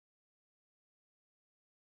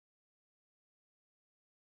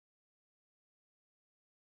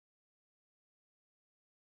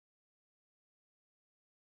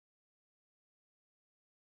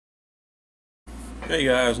Hey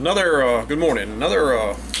guys, another good morning, another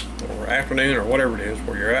or afternoon or whatever it is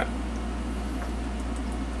where you're at.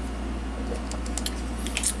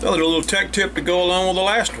 Another little tech tip to go along with the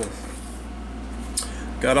last one.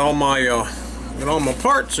 Got all my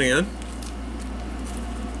parts in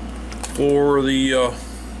for the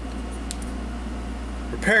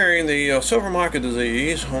repairing the Silver Mica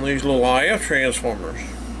Disease on these little IF transformers.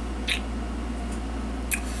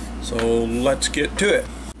 So let's get to it.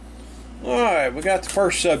 Alright, we got the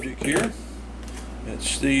first subject here.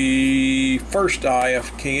 It's the first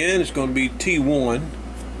IF can. It's going to be T1.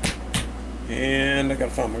 And I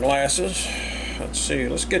gotta find my glasses. Let's see,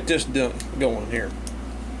 let's get this going here.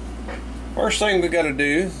 First thing we gotta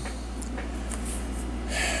do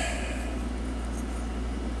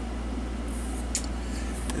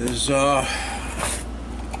is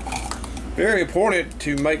very important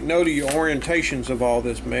to make note of your orientations of all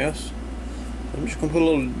this mess. I'm just going to put a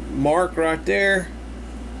little mark right there,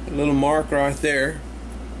 a little mark right there,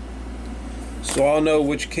 so I'll know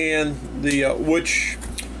which can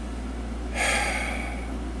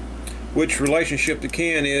which relationship the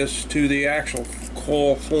can is to the actual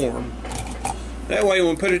coil form. That way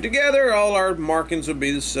when we put it together, all our markings will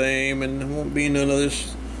be the same and there won't be none of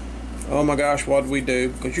this, oh my gosh, what do we do?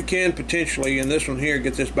 Because you can potentially, in this one here,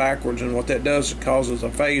 get this backwards, and what that does, it causes a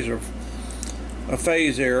phase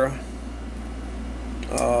error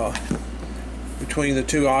between the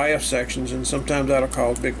two IF sections, and sometimes that'll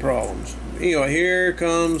cause big problems. Anyway, here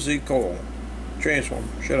comes the coil transformer,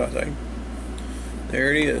 should I say.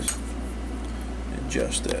 There it is.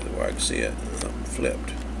 Adjust that where I can see it. Something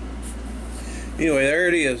flipped. Anyway, there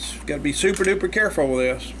it is. Got to be super duper careful with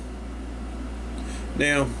this.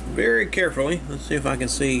 Now, very carefully, let's see if I can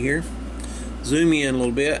see here. Zoom in a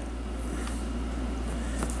little bit.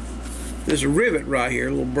 There's a rivet right here,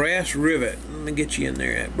 a little brass rivet. Let me get you in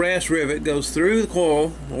there. That brass rivet goes through the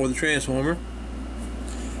coil or the transformer.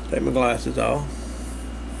 Take my glasses off.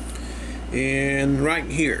 And right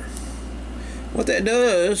here. What that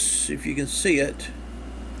does, if you can see it,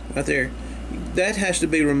 right there, that has to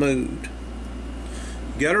be removed.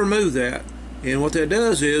 You got to remove that. And what that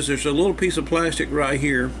does is, there's a little piece of plastic right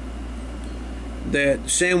here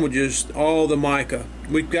that sandwiches all the mica.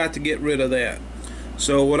 We've got to get rid of that.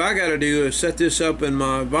 So what I got to do is set this up in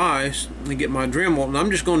my vise and get my Dremel, and I'm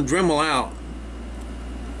just going to Dremel out.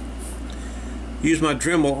 Use my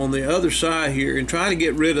Dremel on the other side here and try to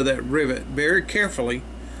get rid of that rivet very carefully,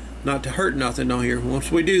 not to hurt nothing on here.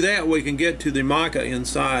 Once we do that, we can get to the mica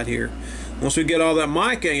inside here. Once we get all that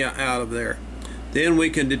mica out of there, then we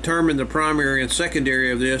can determine the primary and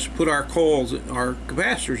secondary of this, put our coils, our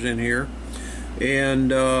capacitors in here,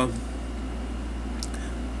 and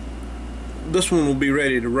this one will be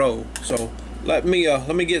ready to roll. So let me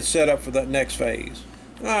get set up for that next phase.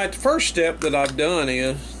 Alright, the first step that I've done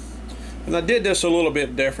is, and I did this a little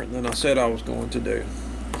bit different than I said I was going to do.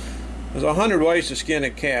 There's 100 ways to skin a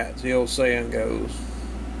cat, the old saying goes.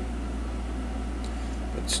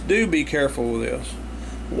 But do be careful with this.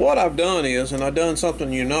 What I've done is, and I've done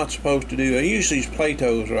something you're not supposed to do, I use these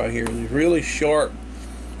Platos right here, these really sharp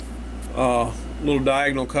little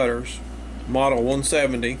diagonal cutters, model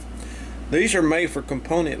 170. These are made for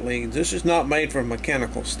component leads. This is not made for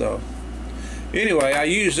mechanical stuff. Anyway, I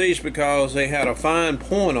use these because they had a fine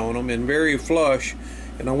point on them and very flush,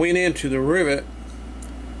 and I went into the rivet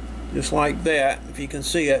just like that, if you can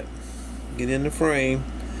see it, get in the frame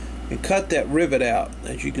and cut that rivet out,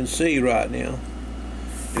 as you can see right now.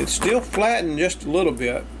 It's still flattened just a little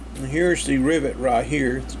bit, and here's the rivet right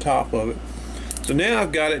here at the top of it. So now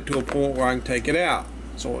I've got it to a point where I can take it out.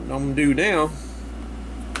 So what I'm going to do now,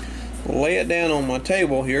 I'll lay it down on my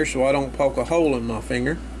table here so I don't poke a hole in my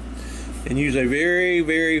finger, and use a very,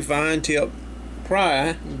 very fine tip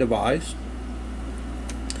pry device.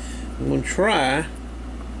 I'm going to try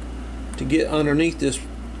to get underneath this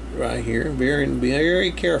right here, very,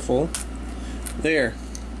 very careful. There,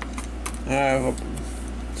 I've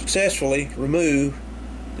successfully removed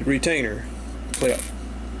the retainer clip.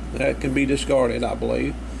 That can be discarded, I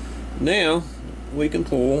believe. Now we can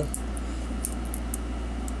pull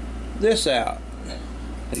this out.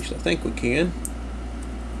 At least I think we can.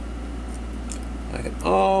 I can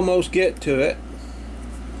almost get to it.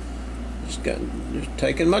 Just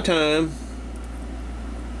taking my time.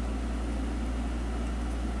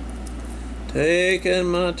 Taking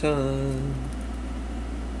my time.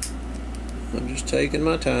 I'm just taking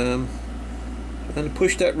my time. Trying to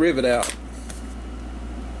push that rivet out.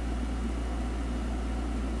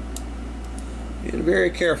 Get very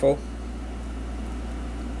careful.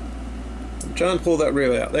 I'm trying to pull that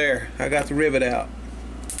rivet out. There, I got the rivet out.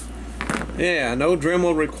 Yeah, no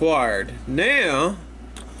Dremel required. Now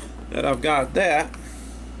that I've got that,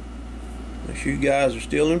 make sure you guys are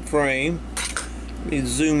still in frame. Let me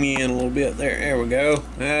zoom you in a little bit there. There we go.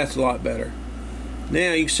 That's a lot better.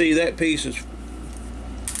 Now you can see that piece is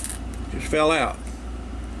just fell out.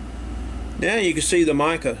 Now you can see the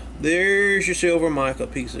mica. There's your silver mica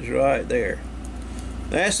pieces right there.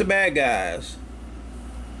 That's the bad guys.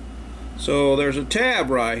 So there's a tab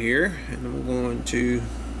right here, and I'm going to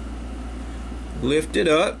lift it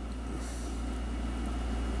up.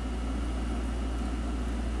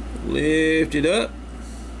 Lift it up.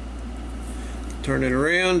 Turn it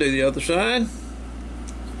around to the other side.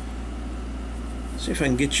 See if I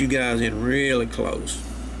can get you guys in really close.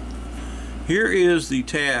 Here is the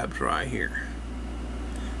tabs right here.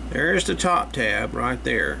 There's the top tab right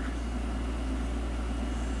there.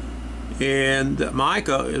 And the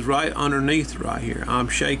mica is right underneath right here. I'm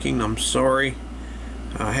shaking, I'm sorry.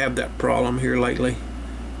 I have that problem here lately.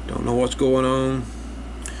 Don't know what's going on.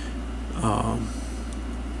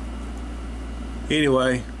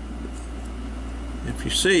 Anyway, if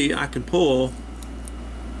you see, I can pull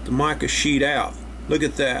the mica sheet out. Look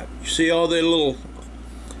at that. You see all the little...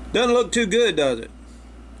 Doesn't look too good, does it?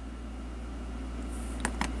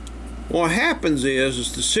 What happens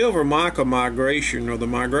is the silver mica migration, or the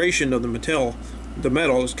migration of the metal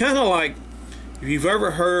is kind of like, if you've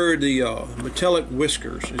ever heard the metallic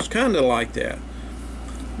whiskers, it's kind of like that.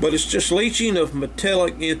 But it's just leaching of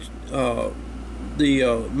metallic,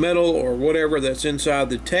 the metal or whatever that's inside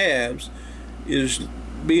the tabs is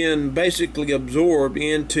being basically absorbed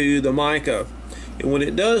into the mica. And when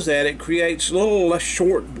it does that, it creates little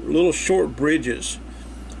short bridges.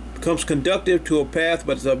 It becomes conductive to a path,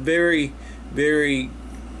 but it's a very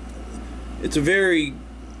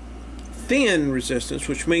thin resistance,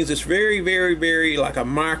 which means it's very like a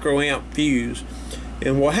microamp fuse.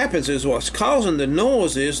 And what happens is, what's causing the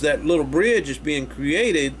noise is that little bridge is being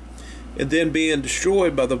created and then being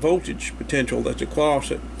destroyed by the voltage potential that's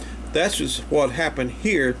across it. That's just what happened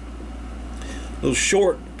here. A little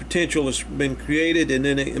short potential has been created, and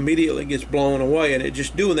then it immediately gets blown away, and it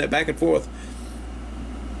just doing that back and forth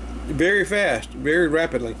very fast, very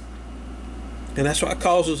rapidly, and that's what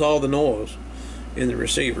causes all the noise in the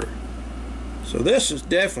receiver. So this is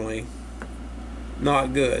definitely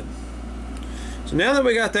not good. So now that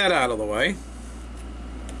we got that out of the way,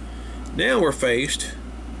 now we're faced.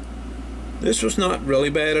 This was not really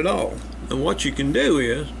bad at all. And what you can do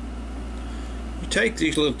is you take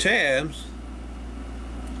these little tabs,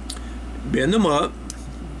 bend them up.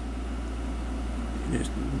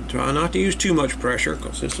 Just try not to use too much pressure,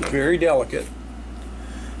 because this is very delicate.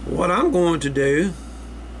 What I'm going to do,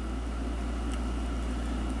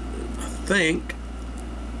 I think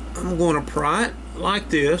I'm going to pry it like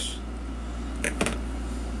this.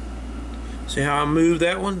 See how I move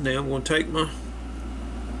that one? Now I'm going to take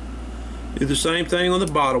do the same thing on the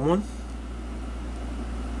bottom one.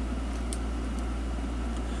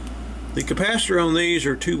 The capacitor on these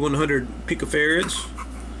are two 100 picofarads,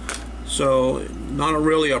 so not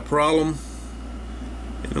really a problem.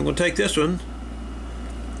 And I'm going to take this one,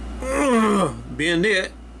 bend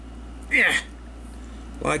it, yeah,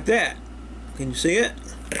 like that. Can you see it?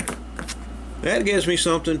 That gives me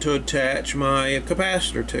something to attach my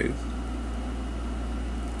capacitor to.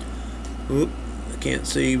 Oop, I can't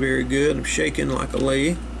see very good. I'm shaking like a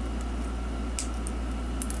leaf.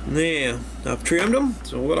 Now, I've trimmed them,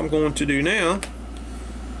 so what I'm going to do now,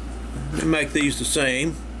 let me make these the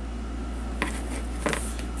same.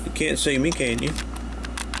 You can't see me, can you?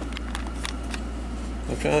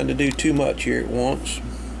 I'm trying to do too much here at once.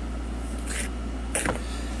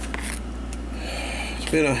 It's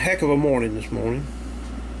been a heck of a morning this morning.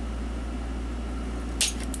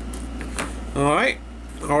 Alright,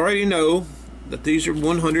 I already know that these are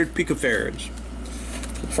 100 picofarads.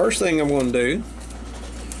 The first thing I'm going to do,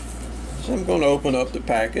 so I'm going to open up the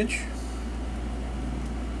package.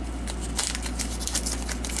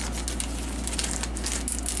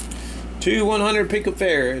 Two 100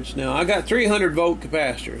 picofarads. Now I got 300 volt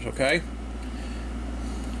capacitors, okay?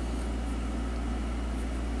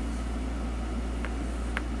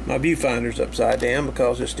 My viewfinder's upside down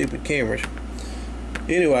because of stupid cameras.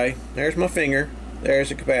 Anyway, there's my finger. There's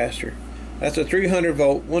the capacitor. That's a 300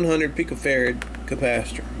 volt, 100 picofarad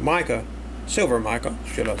capacitor. Mica, silver mica,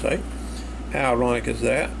 should I say. How ironic is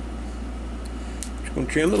that? Just going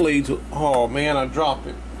to trim the leads. Oh man, I dropped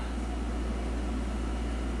it.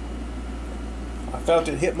 I felt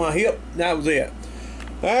it hit my hip. That was it.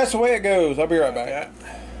 That's the way it goes. I'll be right back.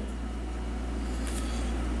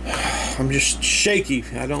 I'm just shaky.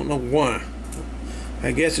 I don't know why.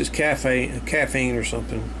 I guess it's caffeine or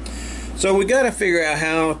something. So we got to figure out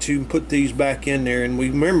how to put these back in there, and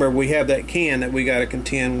we remember we have that can that we got to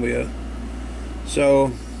contend with.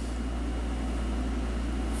 So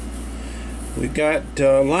we got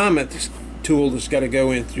alignment tool that's got to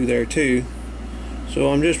go in through there too.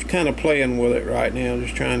 So I'm just kind of playing with it right now,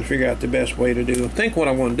 just trying to figure out the best way to do it. I think what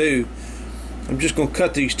I want to do, I'm just going to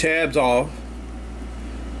cut these tabs off.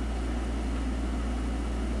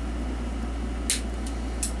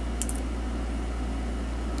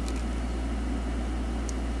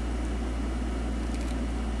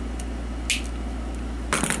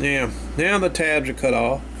 Now the tabs are cut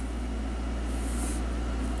off.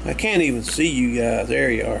 I can't even see you guys.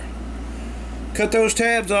 There you are. Cut those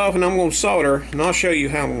tabs off, and I'm going to solder, and I'll show you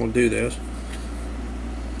how I'm going to do this.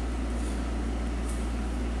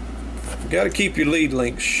 You got to keep your lead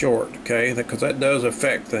links short, okay, because that does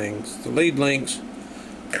affect things. The lead links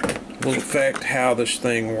will affect how this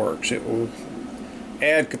thing works. It will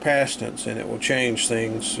add capacitance, and it will change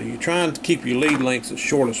things. So you're trying to keep your lead links as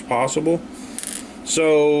short as possible.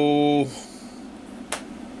 So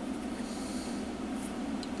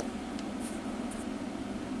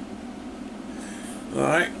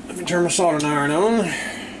alright, let me turn my soldering iron on.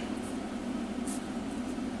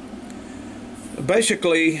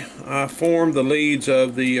 Basically, I formed the leads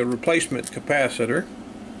of the replacement capacitor.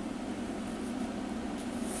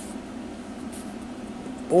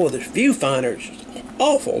 Boy, this viewfinder is just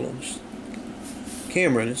awful on this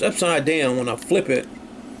camera, and it's upside down when I flip it.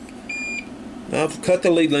 Now I've cut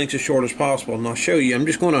the lead links as short as possible, and I'll show you. I'm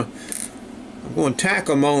going to tack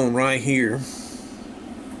them on right here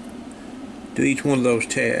to each one of those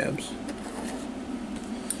tabs.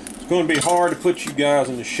 It's going to be hard to put you guys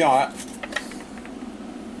in the shot,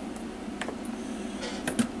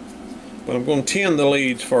 but I'm going to tin the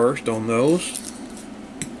leads first on those.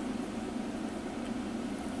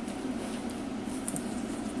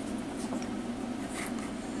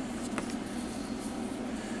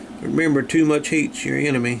 Remember, too much heat's your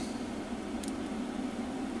enemy.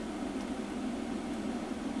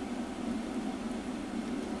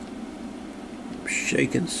 I'm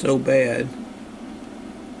shaking so bad.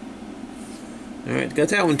 Alright, got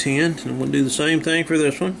that one tinned, and I'm going to do the same thing for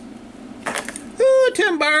this one. Ooh,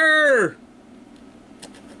 timber!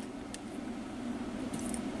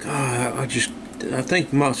 God, I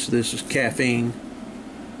think most of this is caffeine.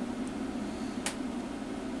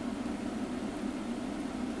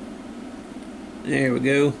 There we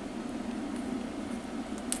go.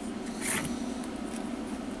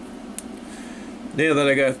 Now that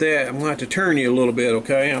I got that, I'm going to have to turn you a little bit,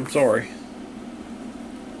 okay? I'm sorry.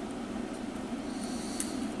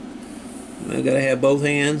 I got to have both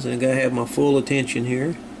hands, and I got to have my full attention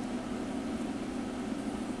here.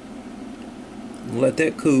 Let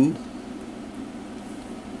that cool.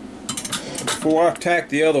 Before I tack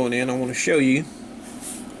the other one in, I want to show you.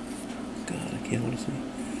 God, I can't want to see.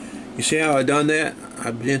 You see how I done that?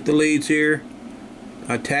 I bent the leads here.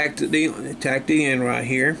 I tacked the end right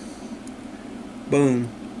here. Boom.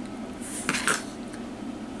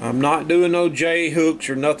 I'm not doing no J hooks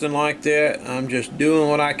or nothing like that. I'm just doing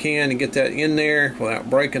what I can to get that in there without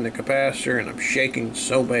breaking the capacitor, and I'm shaking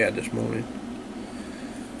so bad this morning.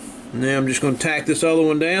 Now I'm just going to tack this other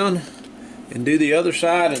one down and do the other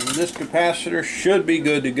side, and this capacitor should be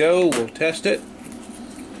good to go. We'll test it.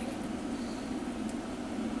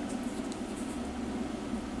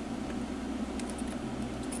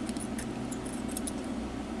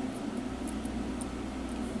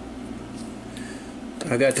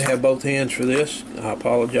 I got to have both hands for this. I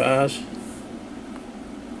apologize.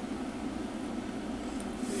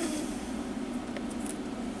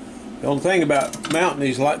 The only thing about mounting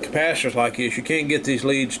these capacitors like this, you can't get these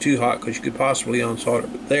leads too hot because you could possibly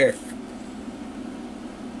unsolder it. There.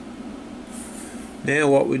 Now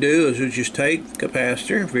what we do is we just take the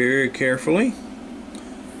capacitor very carefully.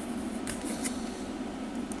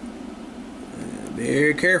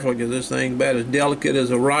 Very carefully, because this thing is about as delicate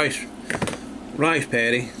as a rice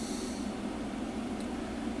patty.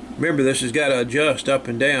 Remember, this has got to adjust up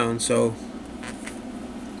and down, so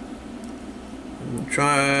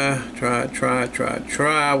try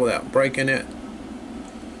without breaking it.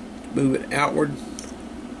 Move it outward.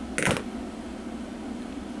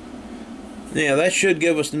 Now that should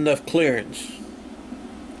give us enough clearance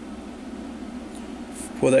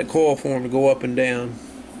for that coil form to go up and down.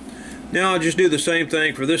 Now I'll just do the same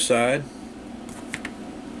thing for this side,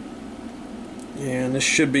 and this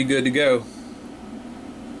should be good to go.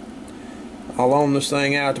 I'll ohm this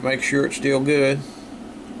thing out to make sure it's still good.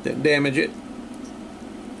 Didn't damage it.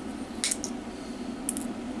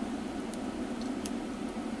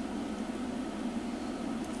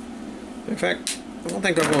 In fact, I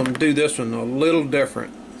think I'm going to do this one a little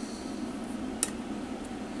different.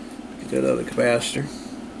 Get that other capacitor.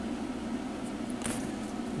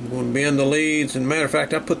 I'm going to bend the leads, and matter of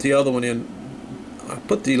fact, I put the other one in. I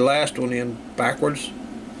put the last one in backwards.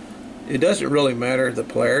 It doesn't really matter the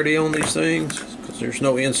polarity on these things because there's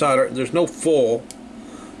no insider, there's no full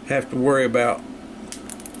have to worry about.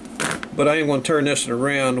 But I am going to turn this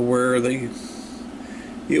around to where it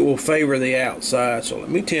will favor the outside. So let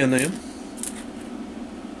me tin them.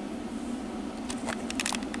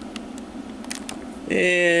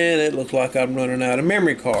 And it looks like I'm running out of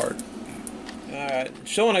memory card. Alright,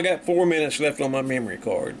 showing I got 4 minutes left on my memory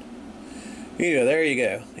card. Yeah, there you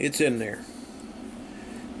go. It's in there.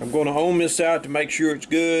 I'm going to ohm this out to make sure it's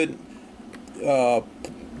good.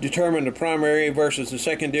 Determine the primary versus the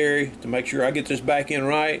secondary to make sure I get this back in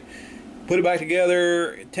right. Put it back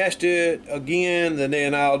together, test it again, and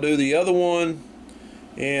then I'll do the other one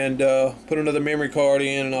and put another memory card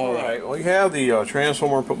in and all that. Alright, we have the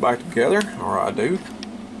transformer put back together, or I do.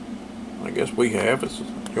 I guess we have. It's a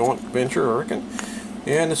joint venture, I reckon.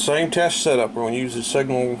 And the same test setup. We're going to use the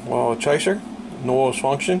signal chaser, noise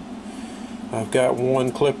function. I've got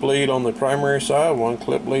one clip lead on the primary side, one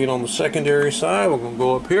clip lead on the secondary side. We're going to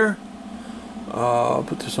go up here,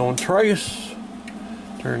 put this on trace,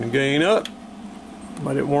 turn the gain up,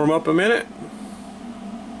 let it warm up a minute.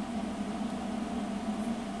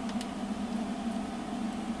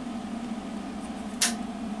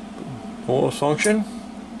 Noise function.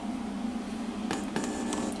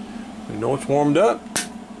 We know it's warmed up.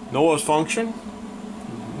 Noise function.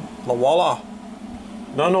 Voila.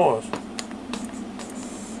 No noise.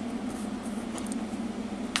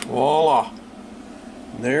 Voila.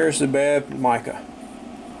 There's the bad mica.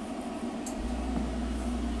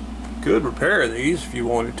 Could repair these if you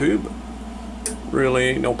wanted to, but really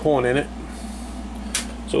ain't no point in it.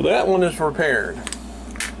 So that one is repaired.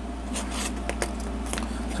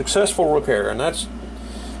 Successful repair, and that's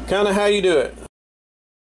kind of how you do it.